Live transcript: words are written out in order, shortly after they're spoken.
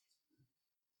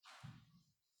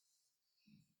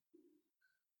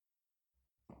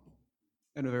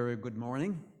And a very good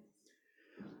morning.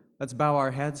 Let's bow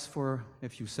our heads for a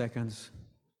few seconds.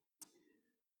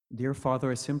 Dear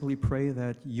Father, I simply pray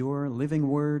that your living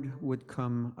word would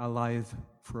come alive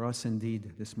for us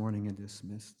indeed this morning in this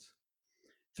midst.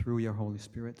 Through your Holy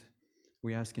Spirit,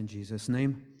 we ask in Jesus'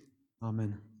 name.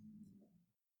 Amen.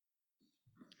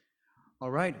 All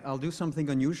right, I'll do something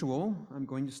unusual. I'm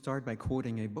going to start by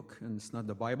quoting a book, and it's not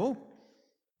the Bible.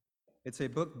 It's a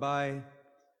book by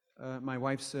my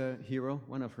wife's hero,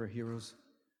 one of her heroes.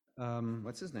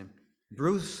 What's his name?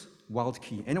 Bruce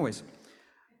Waltke. Anyways,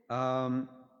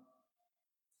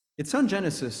 it's on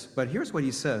Genesis, but here's what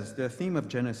he says. The theme of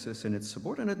Genesis and its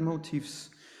subordinate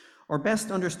motifs are best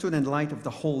understood in light of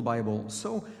the whole Bible.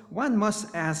 So one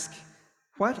must ask,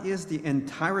 what is the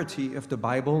entirety of the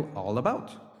Bible all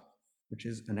about? Which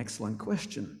is an excellent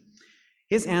question.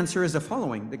 His answer is the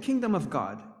following. The kingdom of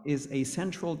God is a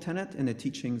central tenet in the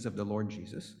teachings of the Lord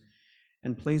Jesus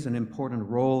and plays an important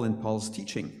role in Paul's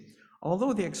teaching.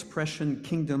 Although the expression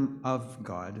kingdom of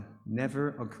God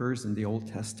never occurs in the Old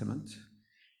Testament,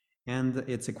 and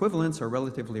its equivalents are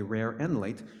relatively rare and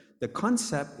late, the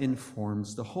concept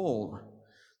informs the whole.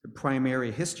 The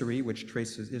primary history, which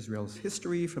traces Israel's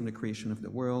history from the creation of the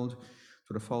world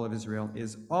to the fall of Israel,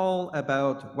 is all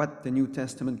about what the New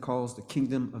Testament calls the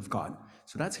kingdom of God.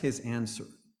 So that's his answer.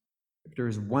 If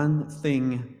there's one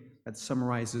thing that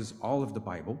summarizes all of the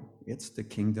Bible, it's the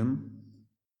kingdom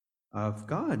of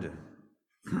God.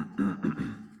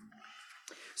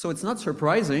 So it's not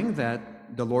surprising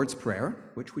that the Lord's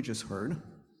Prayer, which we just heard,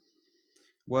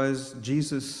 was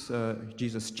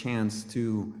Jesus' chance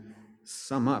to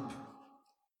sum up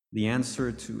the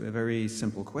answer to a very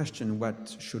simple question: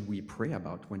 what should we pray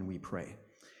about when we pray?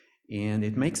 And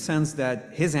it makes sense that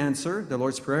his answer, the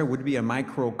Lord's Prayer, would be a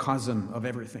microcosm of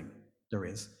everything there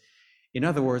is. In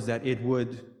other words, that it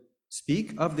would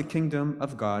speak of the kingdom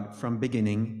of God from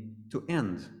beginning to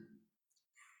end.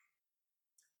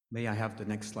 May I have the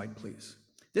next slide, please?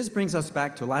 This brings us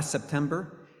back to last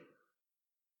September.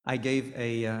 I gave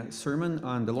a sermon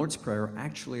on the Lord's Prayer.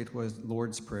 Actually, it was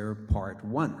Lord's Prayer Part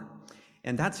 1.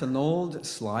 And that's an old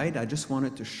slide. I just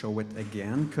wanted to show it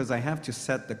again because I have to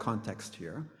set the context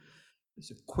here.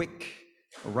 It's a quick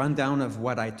rundown of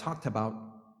what I talked about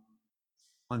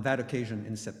on that occasion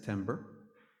in September.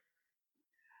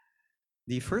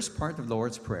 The first part of the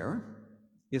Lord's Prayer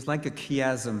is like a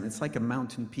chiasm. It's like a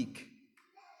mountain peak.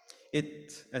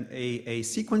 A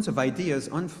sequence of ideas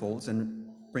unfolds and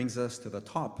brings us to the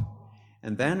top.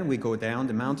 And then we go down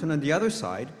the mountain on the other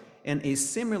side, and a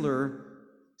similar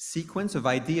sequence of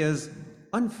ideas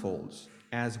unfolds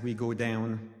as we go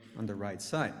down on the right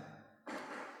side.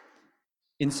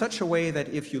 In such a way that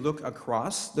if you look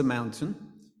across the mountain,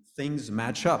 things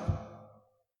match up.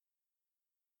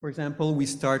 For example, we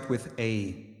start with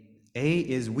A. A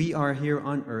is we are here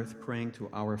on earth praying to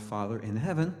our Father in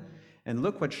heaven. And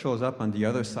look what shows up on the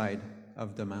other side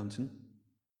of the mountain.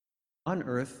 On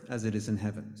earth as it is in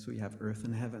heaven. So you have earth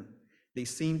and heaven. They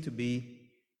seem to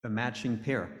be a matching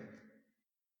pair.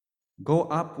 Go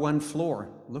up one floor.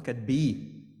 Look at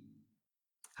B.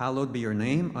 Hallowed be your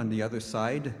name. On the other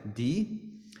side,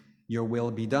 D. Your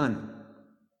will be done.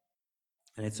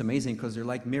 And it's amazing because they're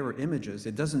like mirror images.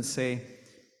 It doesn't say,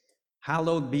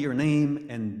 hallowed be your name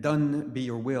and done be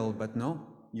your will. But no,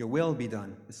 your will be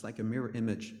done. It's like a mirror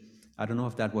image. I don't know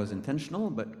if that was intentional,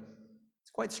 but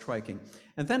it's quite striking.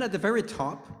 And then at the very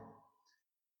top,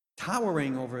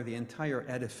 towering over the entire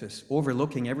edifice,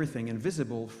 overlooking everything and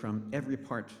visible from every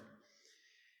part,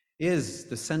 is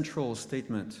the central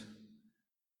statement,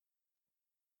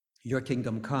 your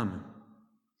kingdom come.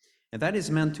 And that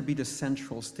is meant to be the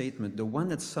central statement, the one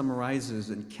that summarizes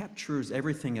and captures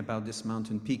everything about this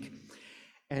mountain peak.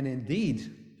 And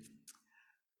indeed,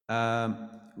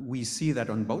 we see that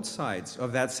on both sides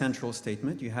of that central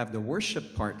statement, you have the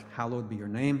worship part, hallowed be your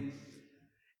name,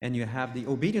 and you have the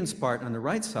obedience part on the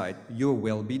right side, your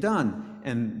will be done.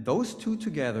 And those two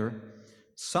together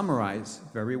summarize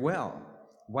very well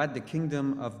what the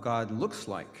kingdom of God looks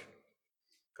like.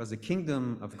 Because the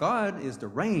kingdom of God is the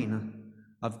reign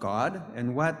of God.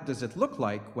 And what does it look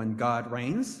like when God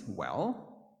reigns?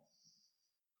 Well,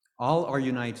 all are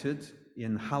united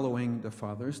in hallowing the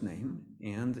Father's name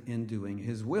and in doing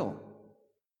his will.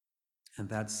 And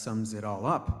that sums it all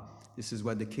up. This is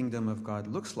what the kingdom of God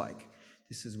looks like.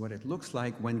 This is what it looks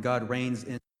like when God reigns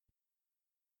in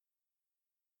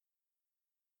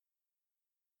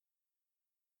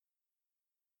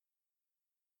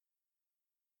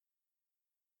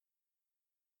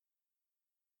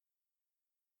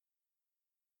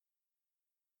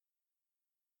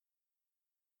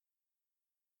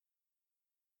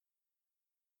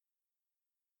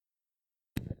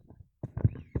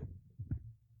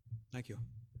Thank you.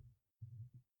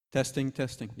 Testing,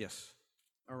 testing. Yes.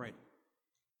 All right.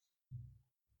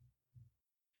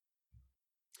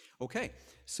 Okay.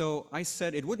 So I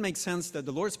said it would make sense that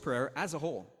the Lord's Prayer as a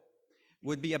whole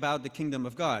would be about the kingdom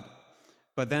of God.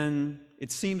 But then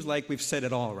it seems like we've said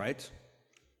it all, right?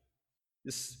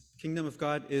 This kingdom of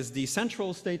God is the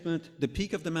central statement, the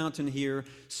peak of the mountain here,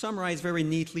 summarized very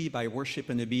neatly by worship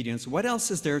and obedience. What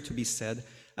else is there to be said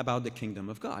about the kingdom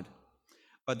of God?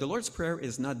 But the Lord's Prayer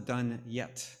is not done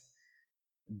yet,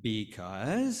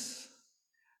 because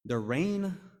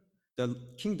the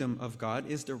kingdom of God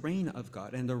is the reign of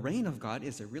God, and the reign of God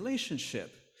is a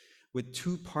relationship with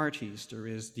two parties. There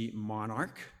is the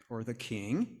monarch, or the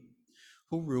king,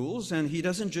 who rules, and he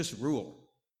doesn't just rule.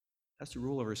 He has to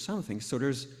rule over something. So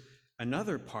there's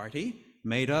another party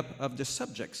made up of the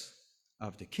subjects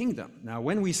of the kingdom. Now,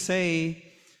 when we say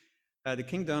the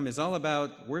kingdom is all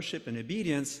about worship and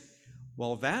obedience,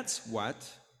 well, that's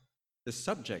what the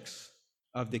subjects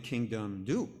of the kingdom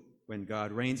do. When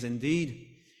God reigns, indeed,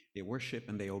 they worship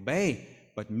and they obey.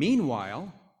 But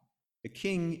meanwhile, the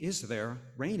king is there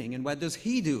reigning. And what does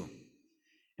he do?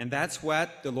 And that's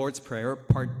what the Lord's Prayer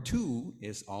Part 2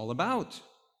 is all about.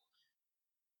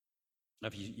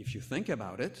 If you think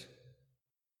about it,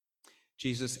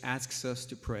 Jesus asks us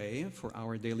to pray for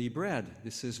our daily bread.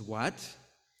 This is what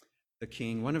the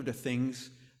king, one of the things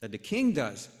that the king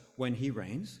does when he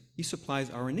reigns, he supplies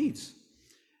our needs.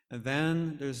 And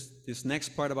then there's this next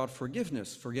part about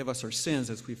forgiveness. Forgive us our sins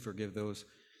as we forgive those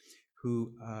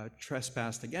who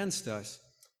trespassed against us.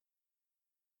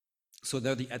 So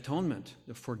they're the atonement,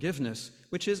 the forgiveness,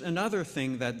 which is another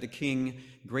thing that the king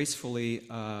graciously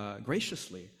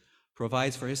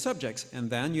provides for his subjects. And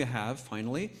then you have,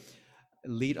 finally,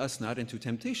 lead us not into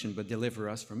temptation, but deliver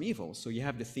us from evil. So you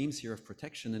have the themes here of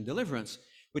protection and deliverance,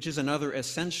 which is another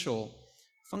essential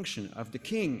function of the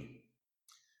king.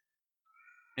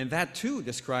 And that too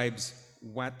describes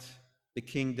what the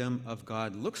kingdom of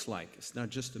God looks like. It's not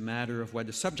just a matter of what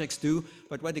the subjects do,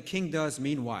 but what the king does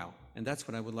meanwhile. And that's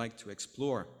what I would like to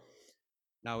explore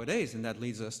nowadays, and that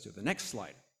leads us to the next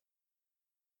slide.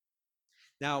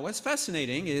 Now, what's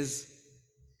fascinating is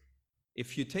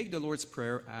if you take the Lord's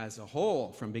Prayer as a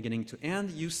whole from beginning to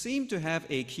end, you seem to have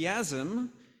a chiasm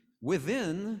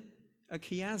within a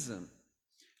chiasm.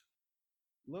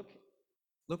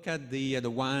 Look at the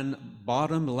one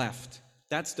bottom left.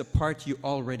 That's the part you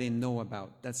already know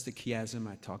about. That's the chiasm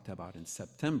I talked about in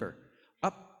September.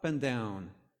 Up and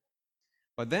down.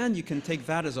 But then you can take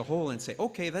that as a whole and say,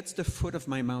 okay, that's the foot of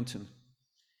my mountain.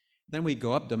 Then we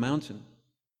go up the mountain.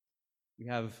 We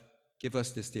have, give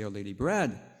us this day our daily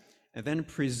bread. And then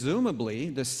presumably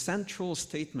the central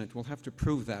statement, we'll have to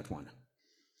prove that one.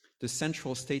 The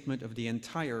central statement of the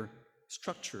entire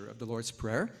structure of the Lord's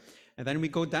Prayer. And then we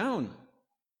go down.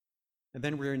 And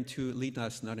then we're into lead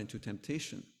us not into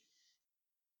temptation,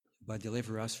 but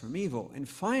deliver us from evil. And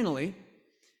finally,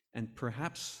 and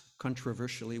perhaps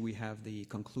controversially, we have the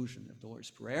conclusion of the Lord's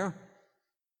Prayer.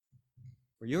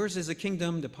 For yours is the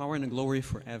kingdom, the power, and the glory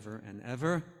forever and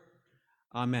ever.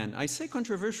 Amen. I say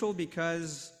controversial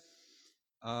because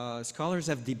scholars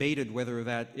have debated whether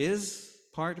that is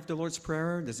part of the Lord's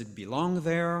Prayer. Does it belong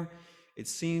there? It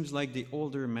seems like the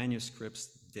older manuscripts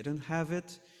didn't have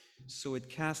it, so it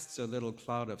casts a little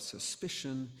cloud of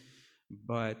suspicion.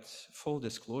 But full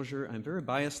disclosure, I'm very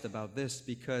biased about this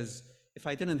because if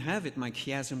I didn't have it, my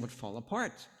chiasm would fall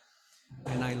apart.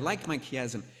 And I like my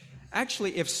chiasm.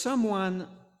 Actually, if someone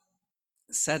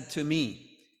said to me,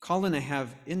 Colin, I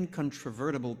have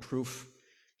incontrovertible proof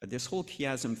that this whole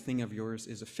chiasm thing of yours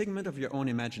is a figment of your own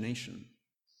imagination,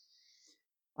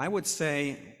 I would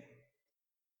say,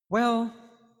 well,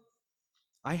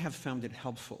 I have found it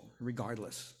helpful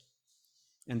regardless.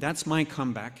 And that's my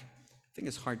comeback. I think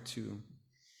it's hard to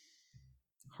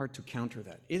counter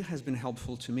that. It has been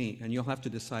helpful to me, and you'll have to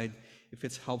decide if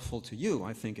it's helpful to you.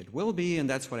 I think it will be, and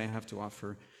that's what I have to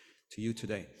offer to you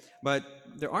today. But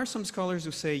there are some scholars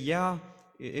who say, yeah,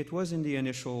 it was in the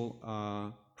initial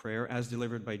prayer as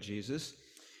delivered by Jesus.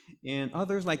 And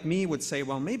others like me would say,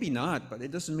 well, maybe not, but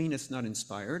it doesn't mean it's not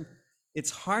inspired.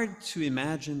 It's hard to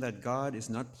imagine that God is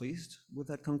not pleased with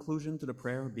that conclusion to the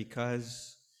prayer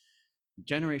because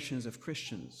generations of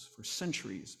Christians for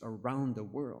centuries around the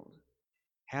world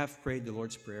have prayed the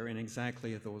Lord's Prayer in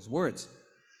exactly those words.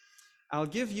 I'll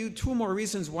give you two more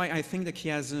reasons why I think the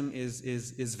chiasm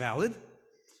is valid.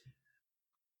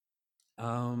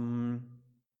 Well,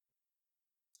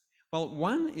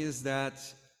 one is that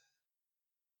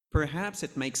perhaps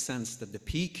it makes sense that the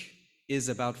peak is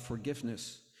about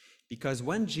forgiveness, because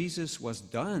when Jesus was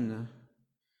done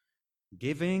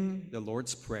giving the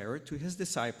Lord's Prayer to his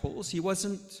disciples, he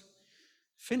wasn't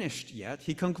finished yet,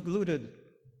 he concluded,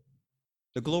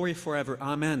 "The glory forever,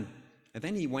 amen." And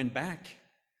then he went back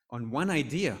on one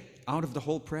idea out of the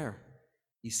whole prayer.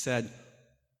 He said,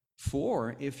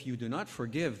 "For if you do not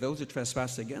forgive those who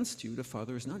trespass against you, the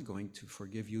Father is not going to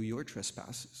forgive you your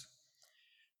trespasses."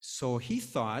 So he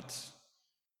thought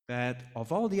that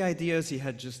of all the ideas he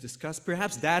had just discussed,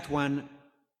 perhaps that one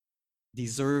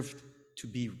deserved to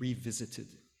be revisited.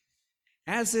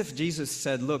 As if Jesus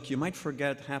said, "Look, you might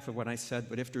forget half of what I said,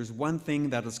 but if there's one thing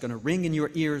that is going to ring in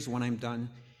your ears when I'm done,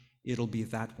 it'll be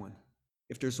that one.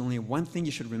 If there's only one thing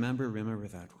you should remember, remember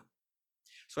that one."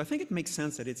 So I think it makes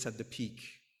sense that it's at the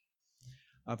peak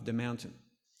of the mountain.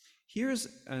 Here's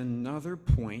another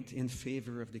point in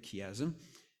favor of the chiasm.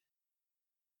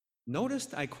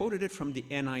 Notice I quoted it from the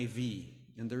NIV,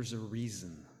 and there's a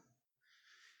reason.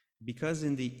 Because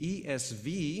in the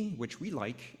ESV, which we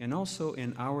like, and also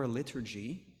in our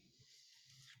liturgy,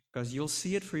 because you'll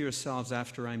see it for yourselves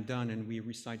after I'm done and we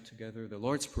recite together the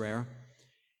Lord's Prayer,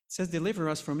 it says, "Deliver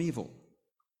us from evil."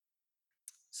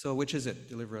 So which is it?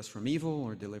 Deliver us from evil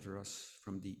or deliver us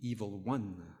from the evil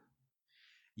one?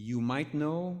 You might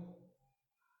know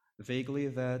vaguely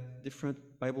that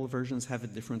different Bible versions have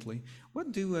it differently.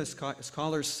 What do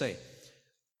scholars say?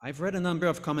 I've read a number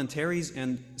of commentaries,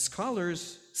 and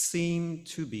scholars seem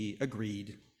to be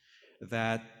agreed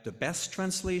that the best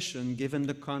translation, given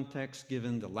the context,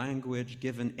 given the language,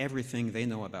 given everything they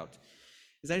know about,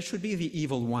 is that it should be the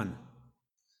evil one.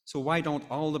 So why don't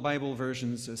all the Bible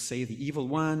versions say the evil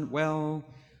one? Well,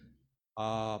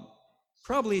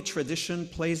 probably tradition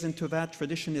plays into that.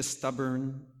 Tradition is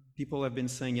stubborn. People have been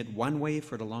saying it one way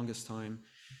for the longest time.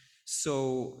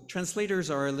 So translators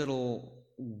are a little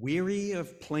weary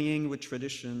of playing with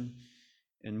tradition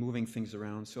and moving things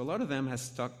around. So a lot of them have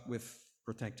stuck with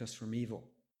 "protect us from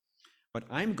evil." But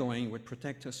I'm going with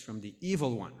 "protect us from the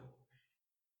evil one,"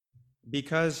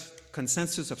 because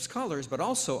consensus of scholars, but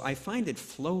also I find it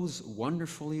flows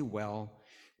wonderfully well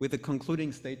with the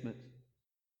concluding statement.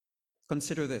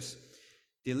 Consider this: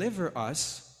 "Deliver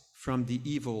us from the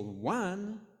evil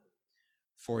one,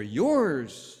 for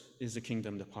yours is the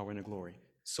kingdom, the power, and the glory."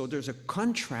 So there's a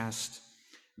contrast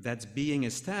that's being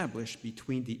established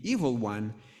between the evil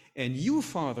one and you,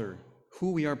 Father,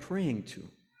 who we are praying to.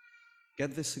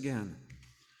 Get this again.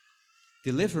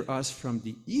 "Deliver us from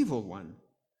the evil one,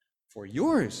 for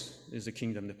yours is the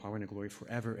kingdom, the power, and the glory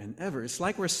forever and ever." It's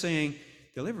like we're saying,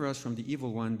 deliver us from the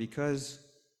evil one, because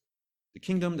the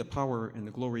kingdom, the power, and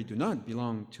the glory do not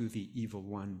belong to the evil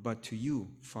one, but to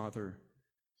you, Father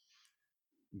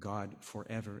God,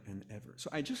 forever and ever. So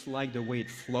I just like the way it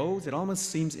flows. It almost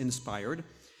seems inspired.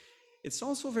 It's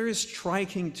also very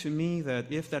striking to me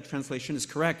that if that translation is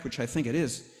correct, which I think it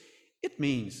is, it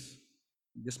means,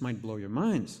 this might blow your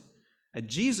minds, that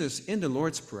Jesus in the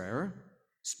Lord's Prayer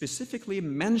specifically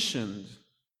mentioned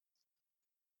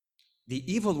the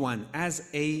evil one as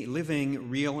a living,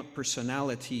 real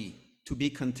personality to be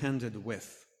contended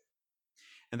with.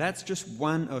 And that's just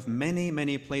one of many,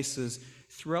 many places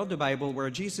throughout the Bible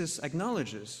where Jesus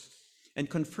acknowledges and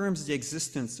confirms the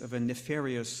existence of a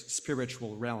nefarious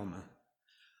spiritual realm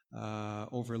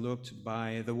overlooked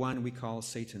by the one we call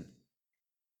Satan.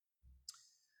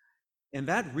 And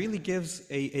that really gives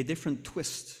a different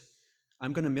twist.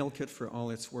 I'm going to milk it for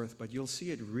all it's worth, but you'll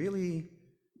see it really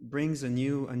brings a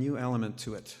new element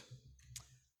to it.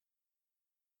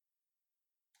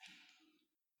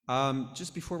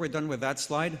 Just before we're done with that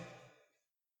slide,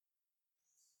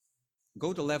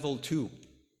 go to level 2.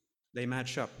 They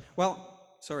match up. Go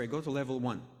to level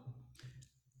 1.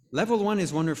 Level 1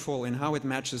 is wonderful in how it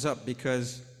matches up,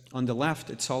 because on the left,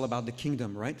 it's all about the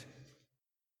kingdom, right?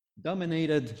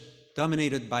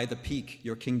 Dominated by the peak,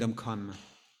 your kingdom come.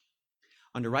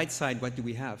 On the right side, what do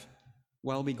we have?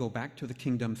 Well, we go back to the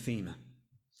kingdom theme.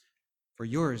 For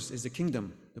yours is the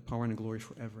kingdom, the power and the glory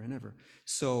forever and ever.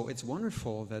 So it's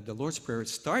wonderful that the Lord's Prayer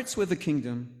starts with the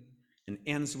kingdom and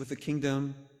ends with the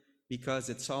kingdom, because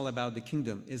it's all about the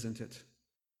kingdom, isn't it?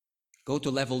 Go to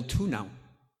level 2 now.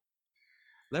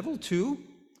 Level 2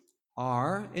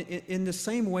 are, in the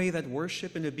same way that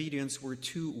worship and obedience were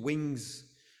two wings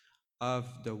of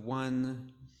the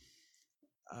one,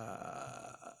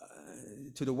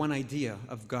 to the one idea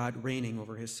of God reigning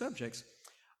over his subjects,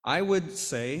 I would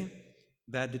say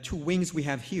that the two wings we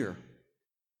have here,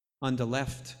 on the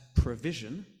left,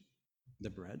 provision, the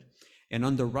bread, and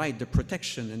on the right, the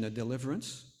protection and the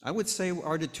deliverance, I would say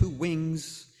are the two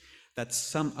wings that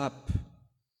sum up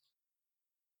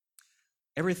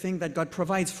everything that God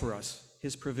provides for us,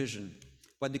 his provision,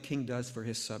 what the king does for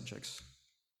his subjects.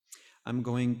 I'm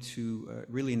going to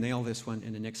really nail this one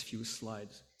in the next few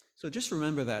slides. So just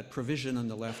remember that, provision on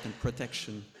the left and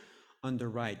protection on the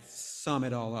right. Sum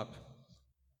it all up.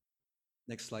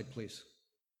 Next slide, please.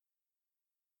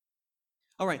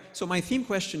 All right, so my theme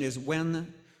question is,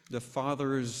 when the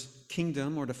Father's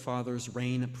kingdom or the Father's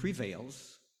reign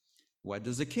prevails, what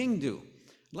does the king do?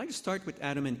 I'd like to start with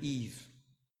Adam and Eve.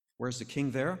 Where's the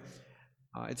king there?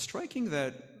 It's striking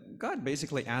that God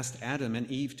basically asked Adam and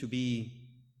Eve to be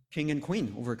king and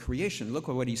queen over creation. Look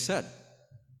at what he said.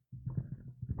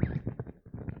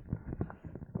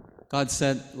 God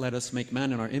said, let us make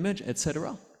man in our image,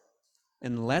 etc.,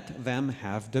 and let them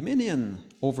have dominion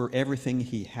over everything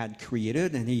he had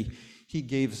created. And he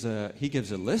gives a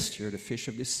list here: the fish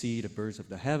of the sea, the birds of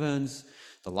the heavens,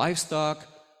 the livestock,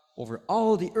 over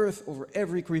all the earth, over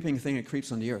every creeping thing that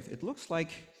creeps on the earth. It looks like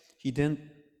he didn't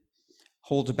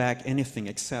hold back anything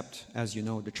except, as you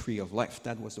know, the tree of life.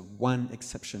 That was the one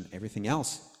exception. Everything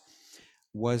else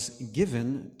was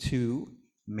given to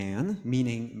man,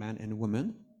 meaning man and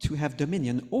woman, to have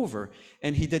dominion over.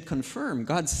 And he did confirm.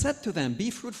 God said to them, be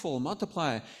fruitful,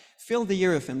 multiply, fill the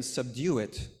earth and subdue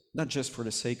it, not just for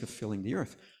the sake of filling the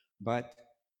earth, but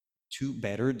to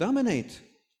better dominate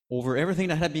over everything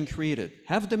that had been created.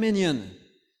 Have dominion,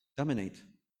 dominate.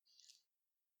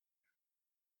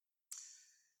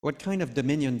 What kind of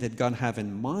dominion did God have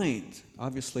in mind?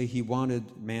 Obviously, he wanted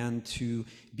man to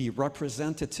be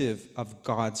representative of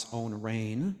God's own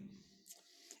reign.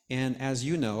 And as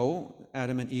you know,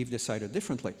 Adam and Eve decided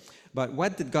differently. But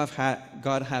what did God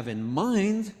have in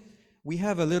mind? We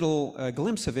have a little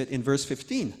glimpse of it in verse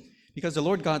 15. Because the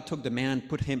Lord God took the man,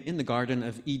 put him in the Garden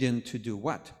of Eden to do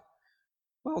what?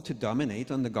 Well, to dominate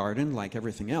on the garden like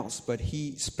everything else. But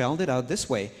he spelled it out this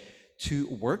way: to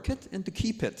work it and to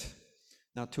keep it.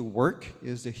 Now, to work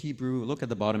is the Hebrew, look at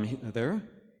the bottom there,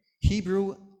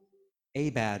 Hebrew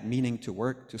abad, meaning to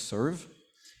work, to serve.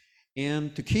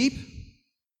 And to keep,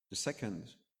 the second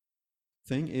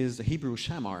thing, is the Hebrew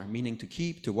shamar, meaning to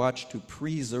keep, to watch, to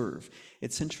preserve.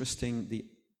 It's interesting,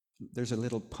 there's a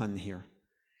little pun here,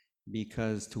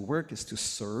 because to work is to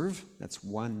serve, that's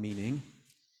one meaning,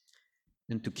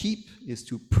 and to keep is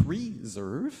to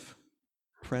preserve,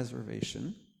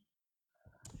 preservation.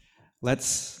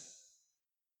 Let's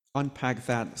unpack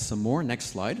that some more. Next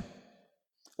slide.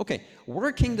 Okay,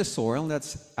 working the soil,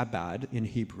 that's abad in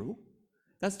Hebrew.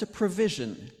 That's the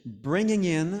provision, bringing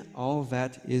in all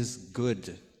that is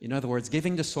good. In other words,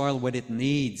 giving the soil what it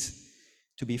needs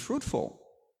to be fruitful.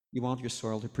 You want your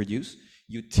soil to produce,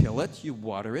 you till it, you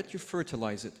water it, you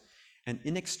fertilize it. And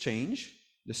in exchange,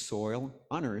 the soil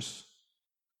honors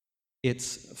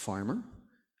its farmer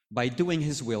by doing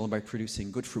his will, by producing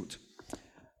good fruit.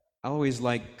 I always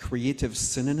like creative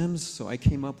synonyms, so I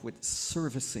came up with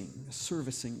servicing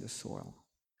the soil.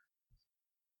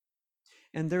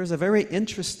 And there's a very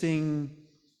interesting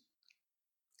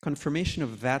confirmation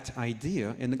of that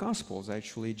idea in the Gospels.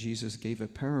 Actually, Jesus gave a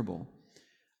parable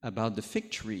about the fig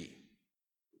tree.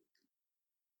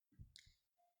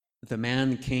 The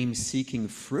man came seeking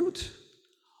fruit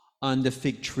on the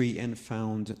fig tree and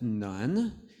found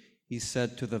none. He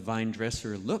said to the vine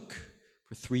dresser, look,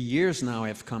 for 3 years now I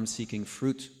have come seeking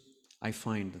fruit. I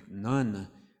find none.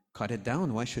 Cut it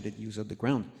down. Why should it use up the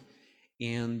ground?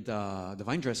 And the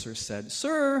vine dresser said,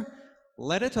 sir,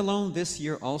 let it alone this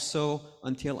year also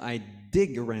until I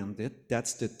dig around it.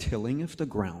 That's the tilling of the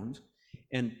ground.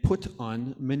 And put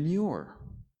on manure.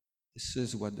 This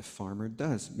is what the farmer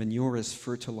does. Manure is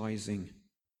fertilizing.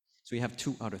 So you have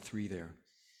 2 out of 3 there.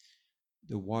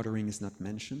 The watering is not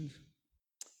mentioned.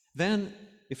 Then,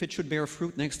 if it should bear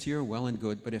fruit next year, well and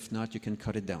good, but if not, you can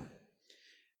cut it down.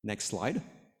 Next slide.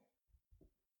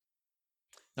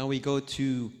 Now we go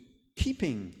to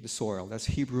keeping the soil. That's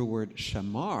Hebrew word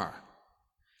shamar.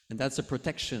 And that's a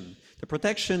protection. The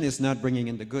protection is not bringing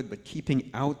in the good, but keeping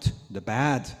out the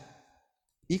bad.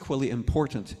 Equally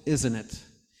important, isn't it?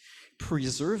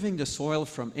 Preserving the soil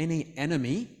from any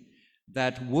enemy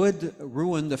that would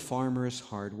ruin the farmer's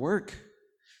hard work.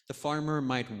 The farmer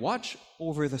might watch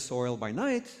over the soil by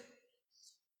night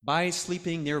by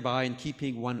sleeping nearby and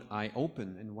keeping one eye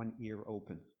open and one ear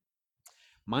open.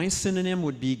 My synonym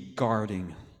would be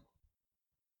guarding.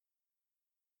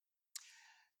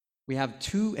 We have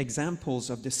 2 examples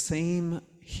of the same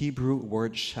Hebrew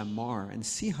word shamar, and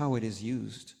see how it is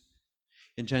used.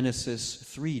 In Genesis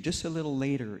 3, just a little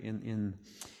later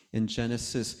in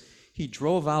Genesis, he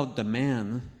drove out the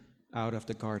man out of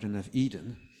the Garden of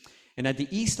Eden. And at the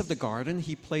east of the garden,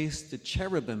 he placed the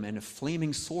cherubim and a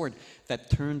flaming sword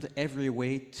that turned every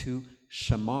way to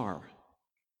Shamar,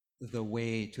 the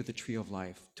way to the tree of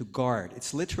life, to guard.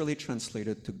 It's literally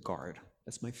translated to guard.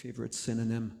 That's my favorite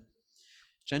synonym.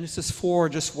 Genesis 4,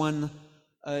 just one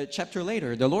chapter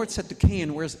later, the Lord said to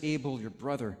Cain, where's Abel, your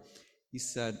brother? He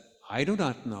said, I do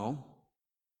not know.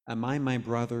 Am I my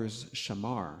brother's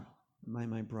shamar? Am I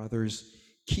my brother's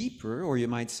keeper? Or you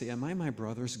might say, am I my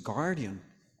brother's guardian?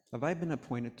 Have I been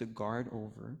appointed to guard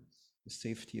over the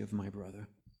safety of my brother?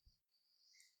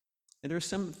 And there's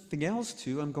something else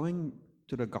too. I'm going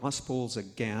to the Gospels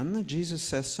again. Jesus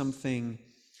says something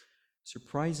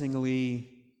surprisingly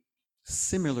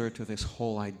similar to this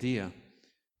whole idea.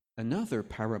 Another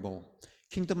parable.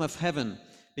 Kingdom of heaven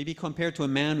may be compared to a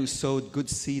man who sowed good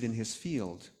seed in his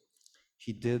field.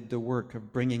 He did the work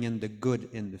of bringing in the good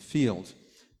in the field,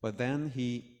 but then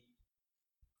he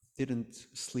didn't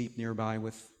sleep nearby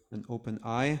with an open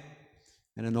eye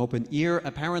and an open ear,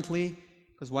 apparently,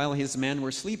 because while his men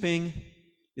were sleeping,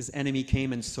 his enemy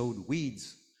came and sowed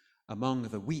weeds among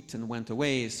the wheat and went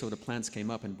away. So the plants came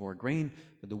up and bore grain,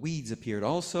 but the weeds appeared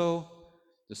also.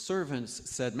 The servants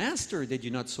said, Master, did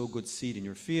you not sow good seed in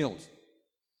your field?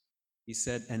 He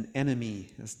said, an enemy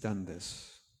has done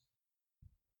this.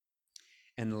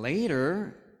 And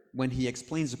later, when he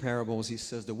explains the parables, he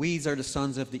says, the weeds are the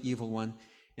sons of the evil one,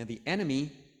 and the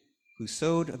enemy who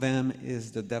sowed them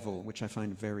is the devil, which I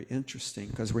find very interesting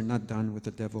because we're not done with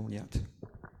the devil yet.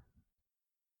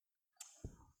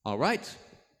 All right.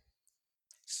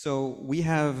 So we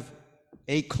have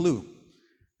a clue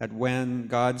that when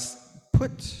God's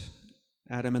put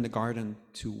Adam in the garden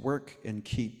to work and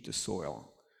keep the soil,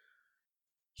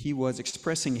 he was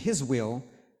expressing his will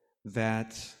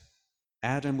that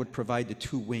Adam would provide the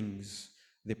two wings,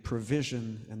 the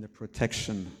provision and the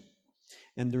protection.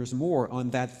 And there's more on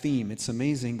that theme. It's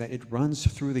amazing that it runs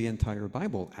through the entire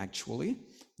Bible, actually,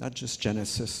 not just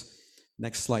Genesis.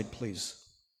 Next slide, please.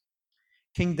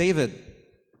 King David.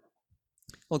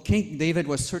 Well, King David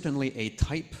was certainly a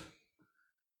type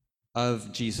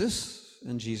of Jesus,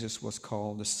 and Jesus was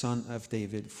called the Son of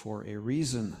David for a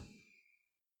reason.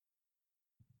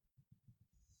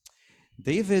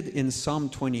 David, in Psalm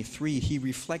 23, he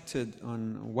reflected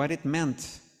on what it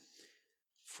meant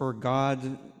for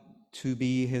God to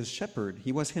be his shepherd.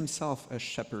 He was himself a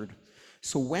shepherd.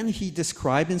 So when he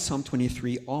described in Psalm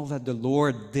 23 all that the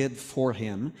Lord did for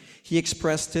him, he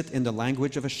expressed it in the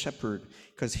language of a shepherd,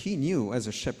 because he knew as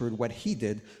a shepherd what he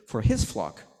did for his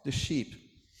flock, the sheep.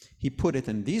 He put it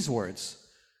in these words,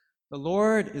 the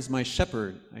Lord is my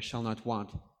shepherd, I shall not want.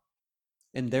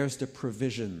 And there's the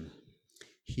provision.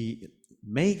 He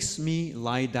makes me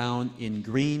lie down in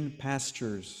green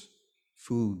pastures,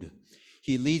 food.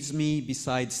 He leads me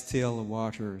beside still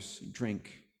waters,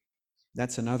 drink.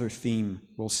 That's another theme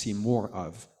we'll see more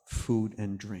of, food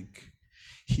and drink.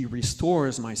 He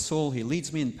restores my soul. He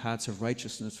leads me in paths of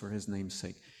righteousness for his name's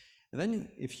sake. And then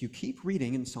if you keep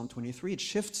reading in Psalm 23, it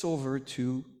shifts over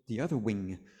to the other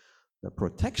wing, the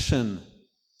protection,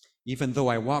 even though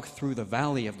I walk through the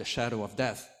valley of the shadow of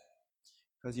death.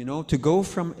 Because, to go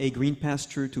from a green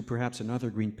pasture to perhaps another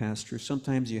green pasture,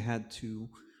 sometimes you had to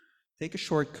take a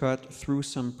shortcut through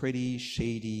some pretty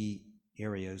shady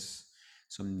areas,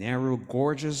 some narrow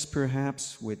gorges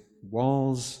perhaps with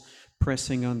walls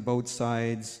pressing on both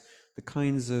sides, the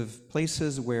kinds of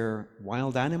places where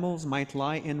wild animals might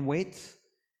lie in wait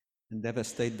and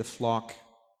devastate the flock.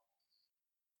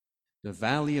 The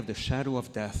valley of the shadow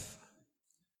of death,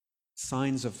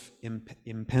 signs of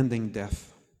impending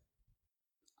death.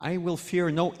 I will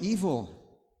fear no evil,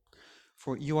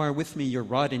 for you are with me, your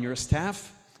rod and your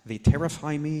staff. They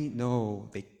terrify me, no,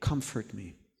 they comfort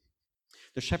me.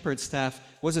 The shepherd's staff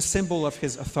was a symbol of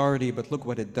his authority, but look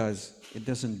what it does. It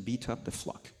doesn't beat up the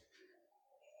flock.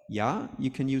 Yeah, you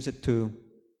can use it to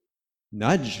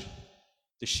nudge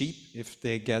the sheep if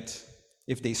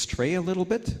they stray a little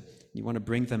bit. You want to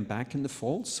bring them back in the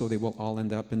fold so they will all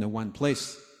end up in the one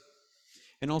place.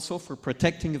 And also for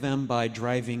protecting them by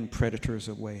driving predators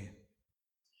away.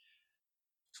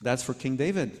 So that's for King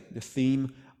David, the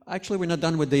theme. Actually, we're not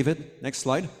done with David. Next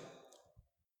slide.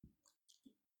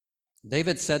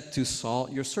 David said to Saul,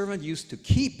 your servant used to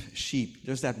keep sheep.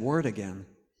 There's that word again.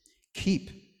 Keep.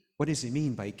 What does he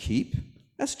mean by keep?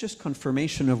 That's just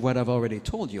confirmation of what I've already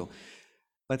told you.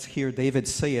 Let's hear David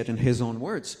say it in his own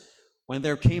words. When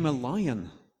there came a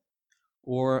lion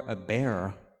or a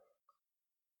bear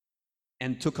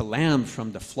and took a lamb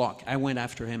from the flock, I went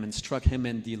after him and struck him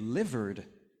and delivered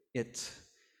it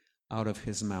out of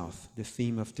his mouth. The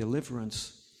theme of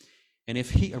deliverance. And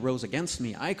if he arose against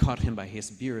me, I caught him by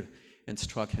his beard and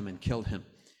struck him and killed him.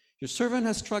 Your servant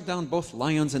has struck down both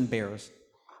lions and bears.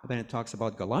 And then it talks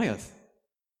about Goliath.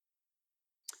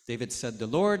 David said, the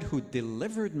Lord who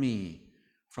delivered me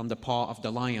from the paw of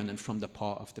the lion and from the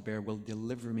paw of the bear will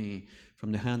deliver me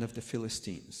from the hand of the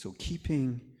Philistines. So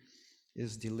keeping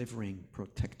is delivering,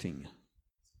 protecting.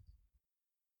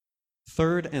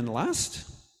 Third and last,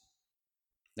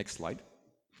 Next slide.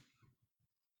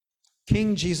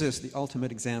 King Jesus, the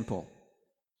ultimate example.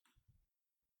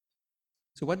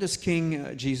 So what does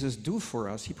King Jesus do for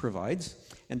us? He provides,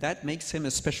 and that makes him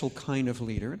a special kind of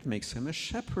leader. It makes him a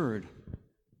shepherd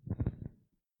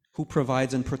who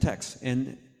provides and protects.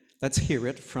 And let's hear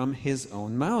it from his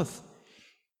own mouth.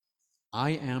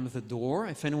 I am the door.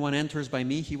 If anyone enters by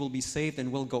me, he will be saved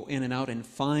and will go in and out and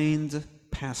find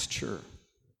pasture.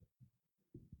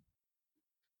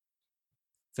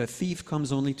 The thief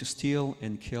comes only to steal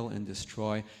and kill and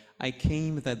destroy. I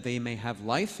came that they may have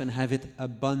life and have it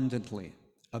abundantly.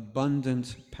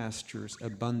 Abundant pastures,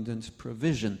 abundant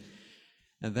provision.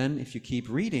 And then if you keep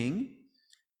reading,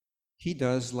 he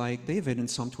does like David in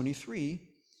Psalm 23.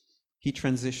 He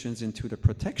transitions into the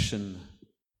protection.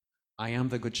 I am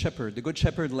the good shepherd. The good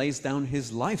shepherd lays down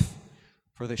his life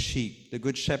for the sheep. The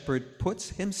good shepherd puts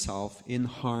himself in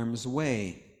harm's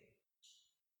way.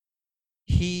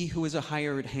 He who is a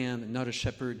hired hand, not a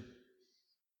shepherd,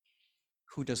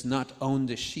 who does not own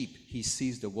the sheep, he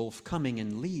sees the wolf coming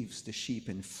and leaves the sheep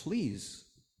and flees.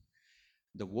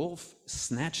 The wolf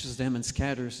snatches them and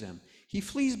scatters them. He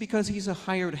flees because he's a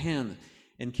hired hand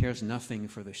and cares nothing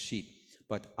for the sheep.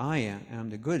 But I am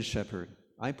the good shepherd.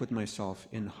 I put myself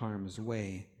in harm's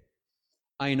way.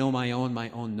 I know my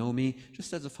own know me.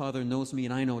 Just as the Father knows me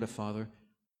and I know the Father,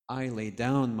 I lay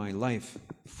down my life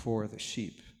for the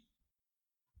sheep.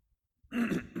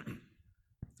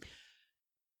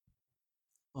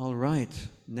 All right,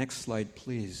 next slide,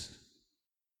 please.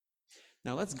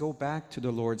 Now let's go back to the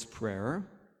Lord's Prayer.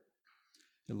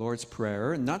 The Lord's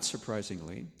Prayer, not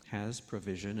surprisingly, has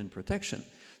provision and protection.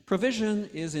 Provision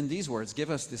is in these words, give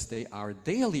us this day our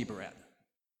daily bread.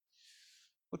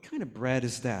 What kind of bread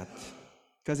is that?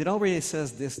 Because it already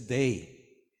says this day.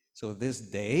 So this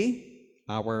day,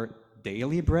 our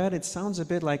daily bread, it sounds a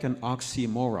bit like an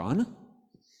oxymoron.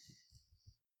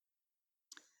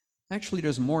 Actually,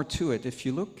 there's more to it. If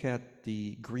you look at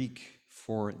the Greek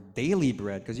for daily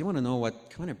bread, because you want to know what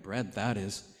kind of bread that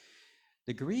is,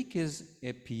 the Greek is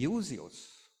epiousios.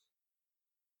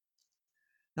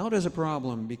 Now there's a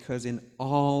problem because in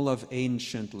all of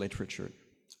ancient literature,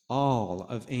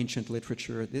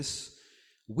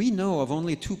 we know of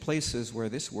only two places where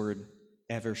this word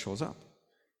ever shows up.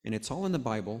 And it's all in the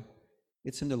Bible.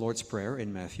 It's in the Lord's Prayer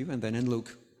in Matthew and then in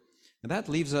Luke. And that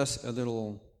leaves us a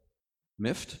little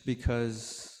miffed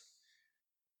because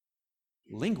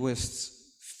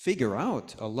linguists figure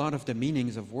out a lot of the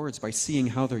meanings of words by seeing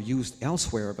how they're used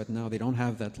elsewhere, but now they don't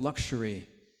have that luxury.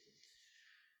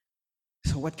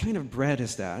 So what kind of bread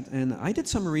is that? And I did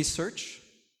some research,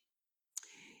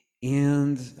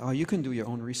 and you can do your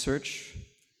own research.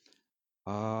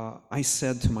 I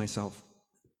said to myself,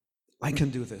 I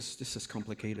can do this. This is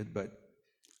complicated, but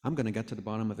I'm going to get to the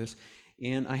bottom of this.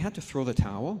 And I had to throw the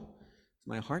towel.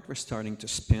 My heart was starting to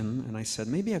spin, and I said,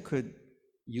 maybe I could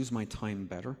use my time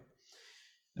better.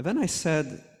 And then I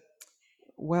said,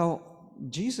 well,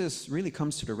 Jesus really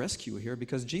comes to the rescue here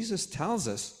because Jesus tells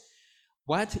us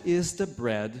what is the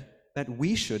bread that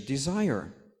we should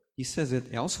desire. He says it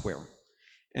elsewhere.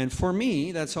 And for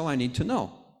me, that's all I need to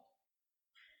know.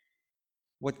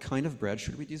 What kind of bread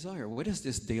should we desire? What is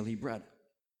this daily bread?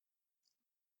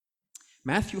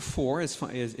 Matthew 4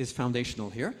 is foundational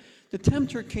here. The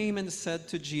tempter came and said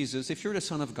to Jesus, if you're the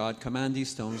Son of God, command these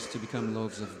stones to become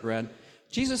loaves of bread.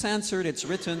 Jesus answered, it's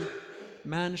written,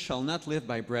 man shall not live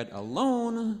by bread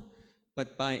alone,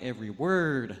 but by every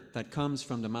word that comes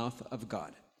from the mouth of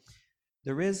God.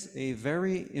 There is a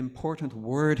very important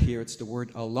word here. It's the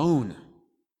word alone.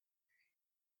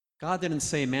 God didn't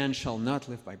say man shall not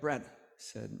live by bread. He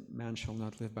said man shall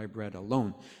not live by bread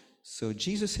alone. So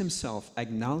Jesus himself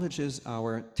acknowledges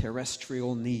our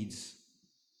terrestrial needs.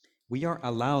 We are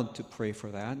allowed to pray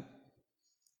for that.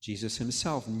 Jesus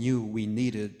himself knew we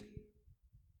needed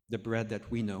the bread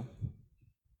that we know.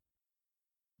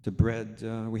 The bread,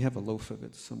 we have a loaf of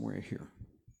it somewhere here.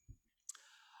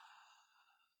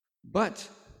 But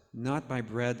not by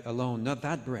bread alone, not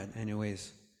that bread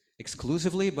anyways,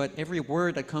 exclusively, but every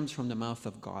word that comes from the mouth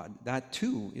of God. That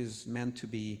too is meant to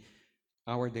be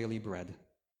our daily bread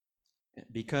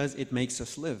because it makes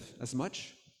us live as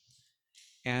much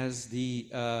as the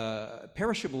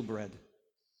perishable bread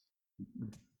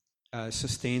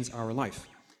sustains our life.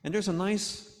 And there's a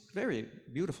nice, very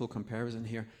beautiful comparison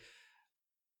here.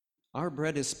 Our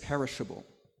bread is perishable,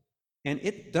 and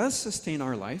it does sustain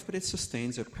our life, but it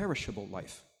sustains a perishable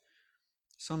life,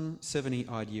 some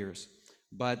 70-odd years.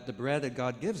 But the bread that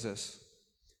God gives us,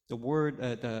 the word,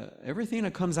 everything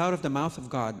that comes out of the mouth of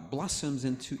God blossoms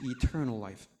into eternal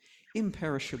life,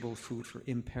 imperishable food for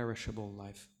imperishable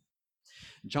life.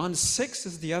 John 6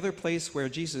 is the other place where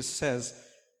Jesus says,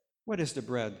 What is the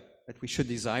bread that we should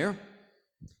desire?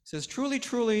 It says, truly,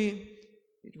 truly,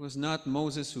 it was not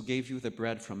Moses who gave you the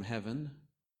bread from heaven.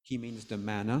 He means the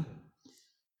manna.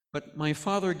 But my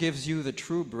Father gives you the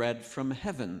true bread from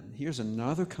heaven. Here's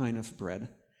another kind of bread.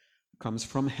 It comes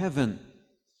from heaven.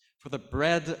 For the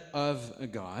bread of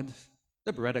God,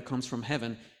 the bread that comes from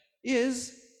heaven,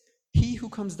 is he who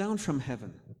comes down from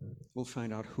heaven. We'll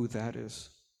find out who that is.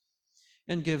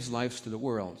 And gives life to the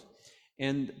world.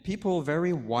 And people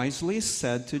very wisely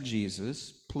said to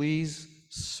Jesus, please,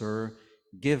 sir,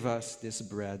 give us this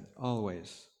bread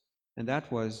always. And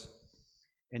that was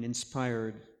an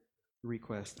inspired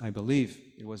request, I believe.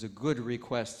 It was a good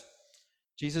request.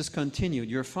 Jesus continued,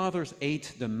 your fathers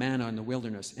ate the manna in the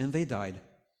wilderness, and they died.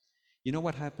 You know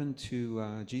what happened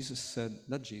to Jesus said,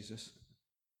 not Jesus.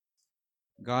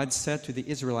 God said to the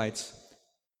Israelites,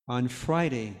 on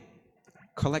Friday,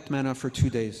 collect manna for 2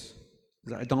 days.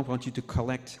 I don't want you to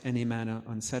collect any manna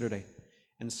on Saturday.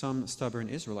 And some stubborn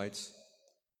Israelites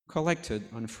collected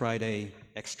on Friday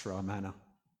extra manna.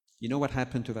 You know what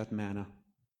happened to that manna?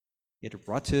 It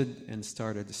rotted and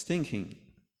started stinking,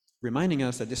 reminding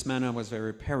us that this manna was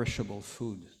very perishable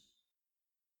food.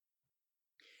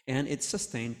 And it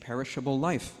sustained perishable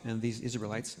life, and these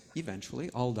Israelites eventually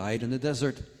all died in the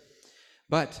desert.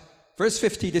 But verse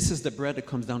 50, this is the bread that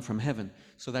comes down from heaven,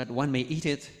 so that one may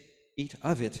eat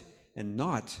of it, and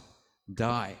not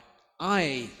die.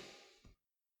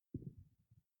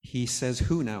 He says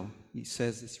who now? He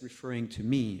says it's referring to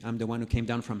me. I'm the one who came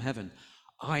down from heaven.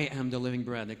 I am the living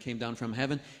bread that came down from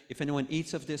heaven. If anyone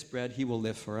eats of this bread, he will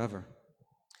live forever.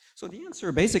 So the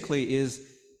answer basically is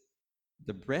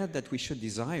the bread that we should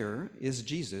desire is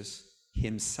Jesus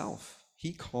himself.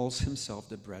 He calls himself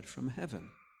the bread from heaven.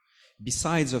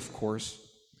 Besides, of course,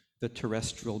 the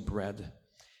terrestrial bread.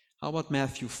 How about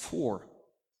Matthew 4?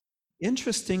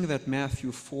 Interesting that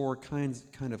Matthew 4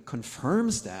 kind of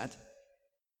confirms that,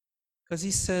 because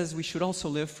he says we should also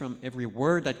live from every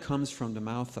word that comes from the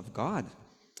mouth of God.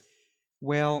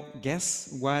 Well,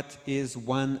 guess what is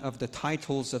one of the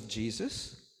titles of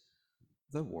Jesus?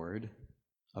 The Word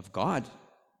of God.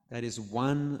 That is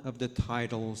one of the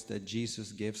titles that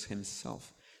Jesus gives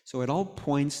himself. So it all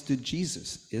points to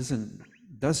Jesus,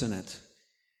 doesn't it?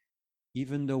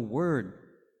 Even the word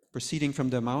proceeding from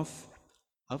the mouth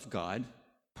of God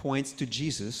points to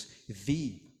Jesus,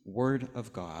 the Word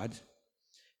of God,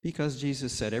 because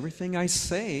Jesus said, everything I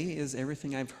say is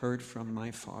everything I've heard from my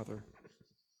Father.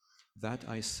 That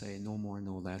I say, no more,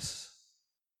 no less.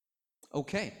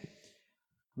 Okay,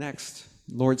 next,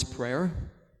 Lord's Prayer.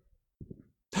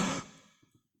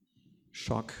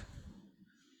 Shock.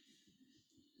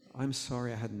 I'm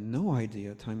sorry, I had no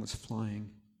idea time was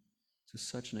flying to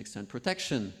such an extent.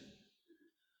 Protection.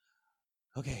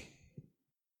 Okay.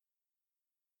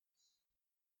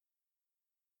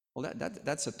 Well,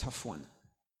 that's a tough one.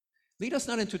 Lead us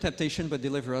not into temptation, but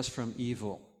deliver us from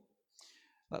evil.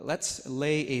 Let's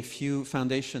lay a few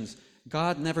foundations.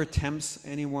 God never tempts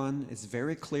anyone. It's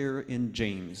very clear in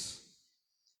James.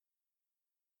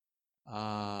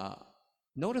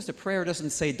 Notice the prayer doesn't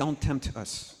say, don't tempt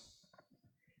us.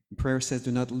 The prayer says,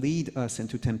 do not lead us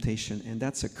into temptation, and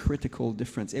that's a critical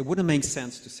difference. It wouldn't make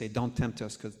sense to say, don't tempt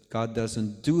us, because God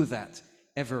doesn't do that,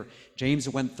 ever. James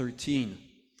 1:13,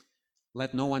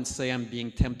 let no one say I'm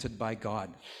being tempted by God.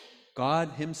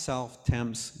 God himself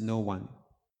tempts no one.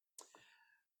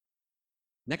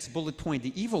 Next bullet point,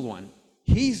 the evil one.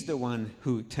 He's the one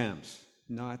who tempts,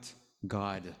 not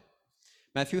God.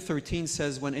 Matthew 13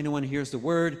 says, when anyone hears the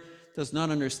word, does not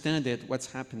understand it,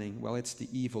 what's happening? Well, it's the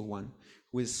evil one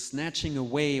who is snatching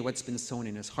away what's been sown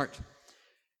in his heart.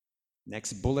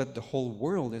 Next bullet, the whole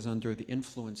world is under the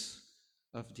influence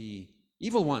of the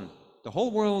evil one. The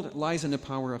whole world lies in the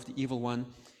power of the evil one,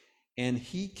 and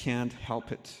he can't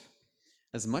help it.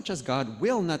 As much as God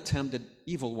will not tempt the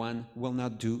evil one, will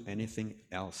not do anything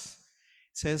else.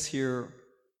 It says here,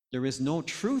 there is no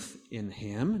truth in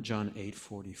him, John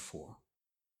 8:44.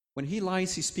 When he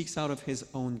lies, he speaks out of his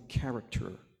own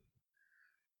character.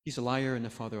 He's a liar and the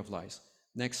father of lies.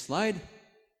 Next slide.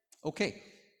 Okay.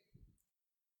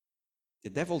 The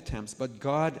devil tempts, but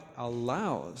God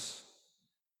allows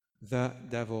the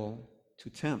devil to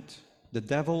tempt. The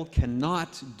devil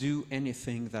cannot do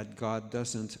anything that God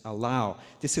doesn't allow.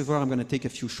 This is where I'm going to take a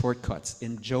few shortcuts.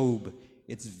 In Job,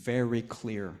 it's very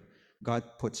clear. God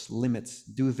puts limits.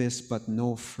 Do this, but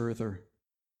no further.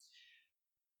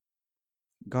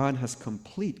 God has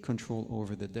complete control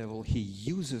over the devil. He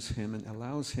uses him and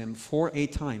allows him for a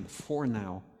time, for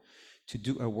now, to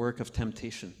do a work of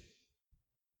temptation.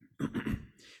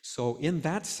 So in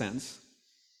that sense,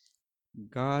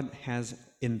 God has,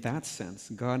 in that sense,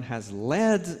 God has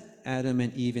led Adam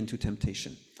and Eve into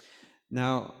temptation.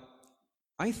 Now,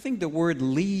 I think the word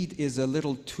lead is a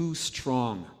little too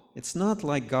strong. It's not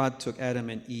like God took Adam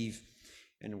and Eve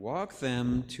and walked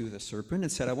them to the serpent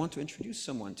and said, I want to introduce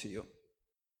someone to you.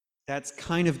 That's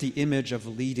kind of the image of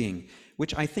leading,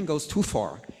 which I think goes too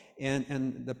far.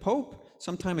 And the Pope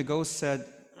some time ago said,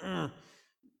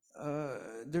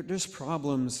 there's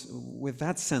problems with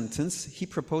that sentence. He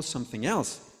proposed something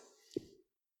else.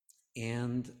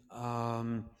 And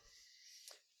I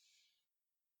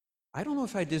don't know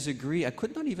if I disagree. I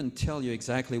could not even tell you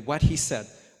exactly what he said,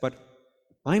 but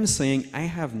I'm saying I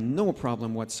have no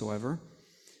problem whatsoever,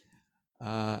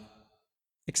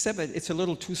 except that it's a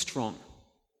little too strong.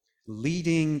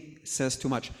 Leading says too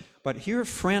much. But here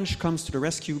French comes to the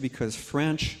rescue because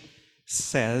French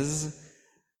says,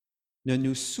 ne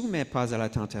nous soumets pas à la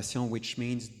tentation, which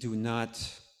means do not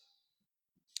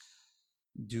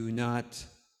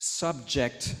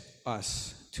subject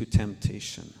us to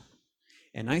temptation.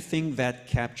 And I think that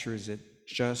captures it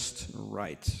just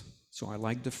right. So I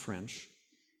like the French.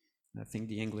 I think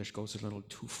the English goes a little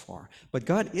too far. But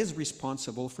God is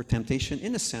responsible for temptation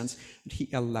in a sense that he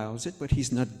allows it, but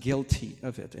he's not guilty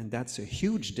of it. And that's a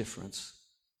huge difference.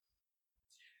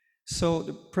 So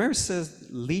the prayer says,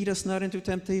 lead us not into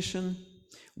temptation.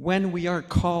 When we are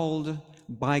called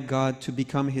by God to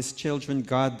become his children,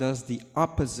 God does the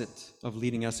opposite of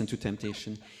leading us into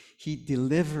temptation. He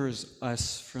delivers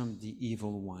us from the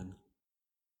evil one.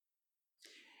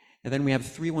 And then we have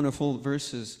 3 wonderful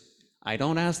verses. I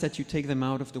don't ask that you take them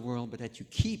out of the world, but that you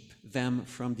keep them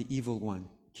from the evil one.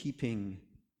 Keeping.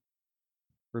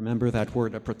 Remember that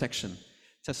word, a protection.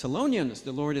 Thessalonians,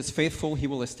 the Lord is faithful. He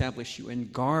will establish you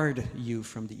and guard you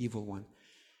from the evil one.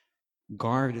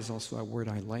 Guard is also a word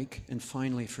I like. And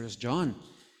finally, 1 John.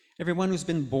 Everyone who's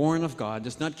been born of God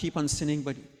does not keep on sinning,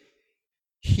 but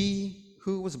he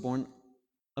who was born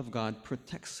of God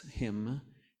protects him,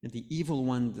 and the evil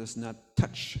one does not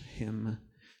touch him.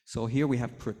 So here we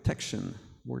have protection,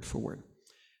 word for word.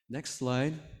 Next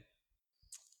slide.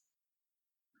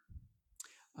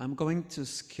 I'm going to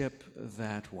skip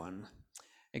that one,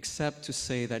 except to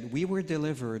say that we were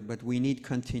delivered, but we need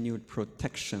continued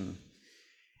protection.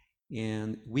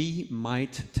 And we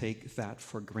might take that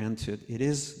for granted. It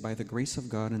is by the grace of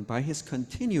God and by his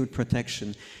continued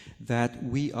protection that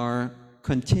we are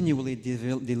continually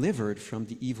delivered from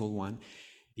the evil one,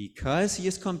 because he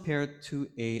is compared to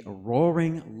a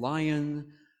roaring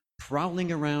lion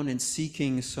prowling around and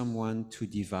seeking someone to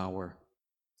devour.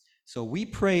 So we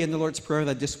pray in the Lord's Prayer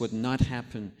that this would not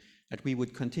happen, that we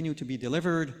would continue to be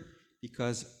delivered,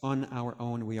 because on our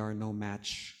own we are no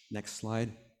match. Next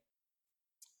slide.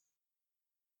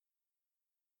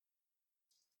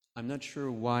 I'm not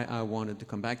sure why I wanted to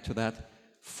come back to that.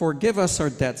 Forgive us our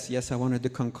debts. Yes, I wanted to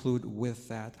conclude with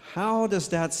that. How does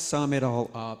that sum it all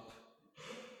up?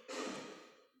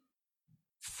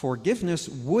 Forgiveness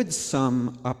would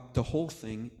sum up the whole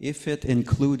thing if it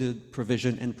included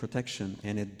provision and protection,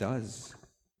 and it does.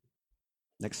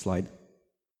 Next slide.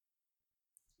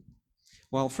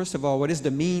 Well, first of all, what is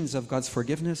the means of God's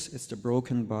forgiveness? It's the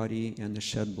broken body and the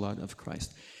shed blood of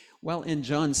Christ. Well, in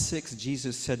John 6,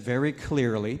 Jesus said very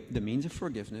clearly, the means of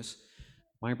forgiveness,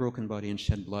 my broken body and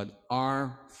shed blood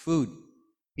are food.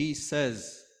 He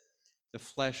says, the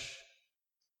flesh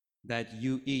that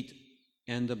you eat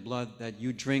and the blood that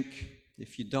you drink,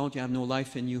 if you don't, you have no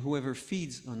life in you. Whoever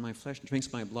feeds on my flesh,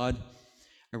 drinks my blood,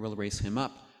 I will raise him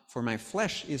up. For my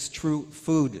flesh is true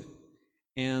food,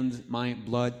 and my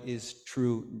blood is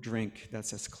true drink.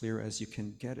 That's as clear as you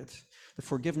can get it. The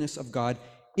forgiveness of God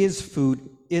is food.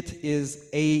 It is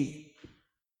a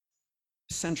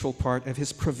central part of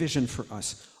his provision for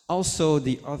us. Also,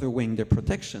 the other wing, the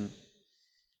protection.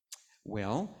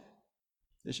 Well,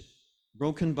 the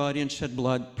broken body and shed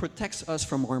blood protects us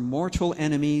from our mortal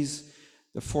enemies,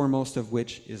 the foremost of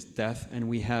which is death. And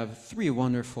we have 3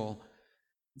 wonderful,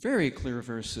 very clear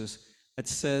verses that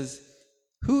says,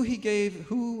 who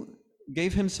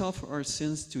gave himself for our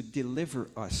sins to deliver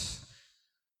us.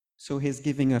 So his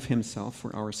giving of himself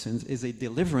for our sins is a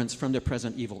deliverance from the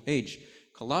present evil age.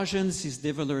 Colossians, he's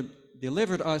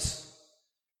delivered us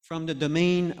from the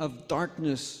domain of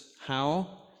darkness. How?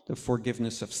 The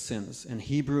forgiveness of sins. And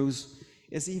Hebrews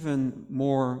is even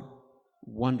more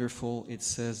wonderful. It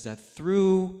says that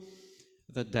through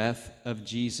the death of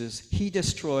Jesus, he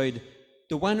destroyed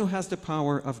the one who has the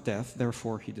power of death.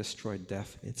 Therefore, he destroyed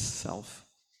death itself.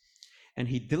 And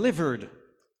he delivered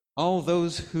all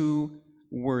those who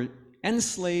were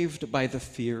enslaved by the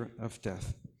fear of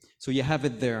death. So you have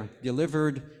it there,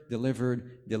 delivered,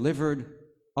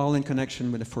 all in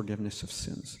connection with the forgiveness of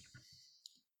sins.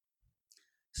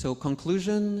 So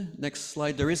conclusion, next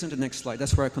slide. There isn't a next slide.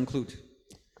 That's where I conclude.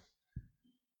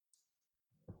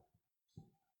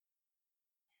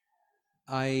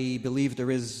 I believe there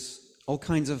is all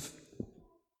kinds of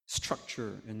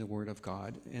structure in the Word of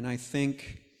God, and I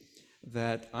think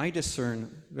that I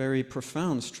discern very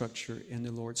profound structure in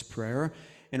the Lord's Prayer,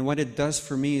 and what it does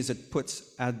for me is it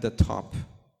puts at the top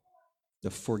the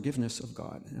forgiveness of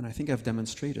God, and I think I've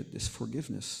demonstrated this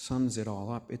forgiveness sums it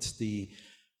all up. It's the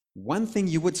one thing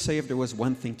you would say if there was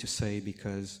one thing to say,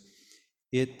 because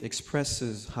it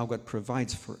expresses how God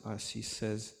provides for us. He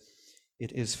says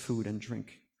it is food and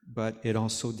drink, but it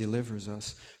also delivers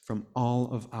us from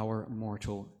all of our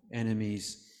mortal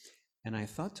enemies. And I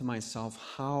thought to myself,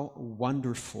 how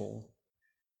wonderful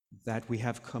that we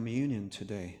have communion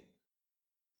today,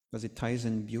 because it ties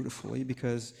in beautifully,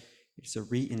 because it's a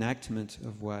reenactment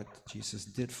of what Jesus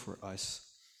did for us.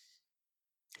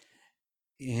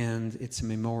 And it's a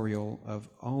memorial of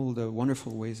all the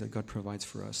wonderful ways that God provides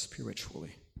for us spiritually.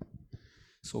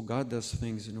 So God does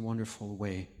things in a wonderful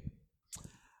way.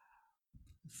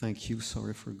 Thank you.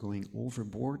 Sorry for going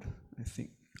overboard.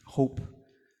 Hope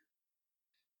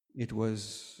it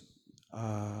was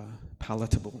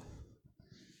palatable.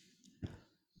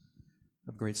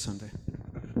 Have a great Sunday.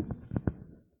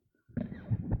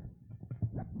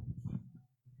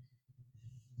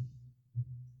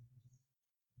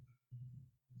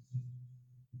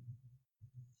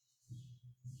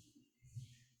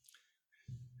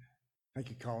 Thank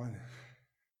you, Colin.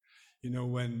 You know,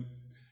 when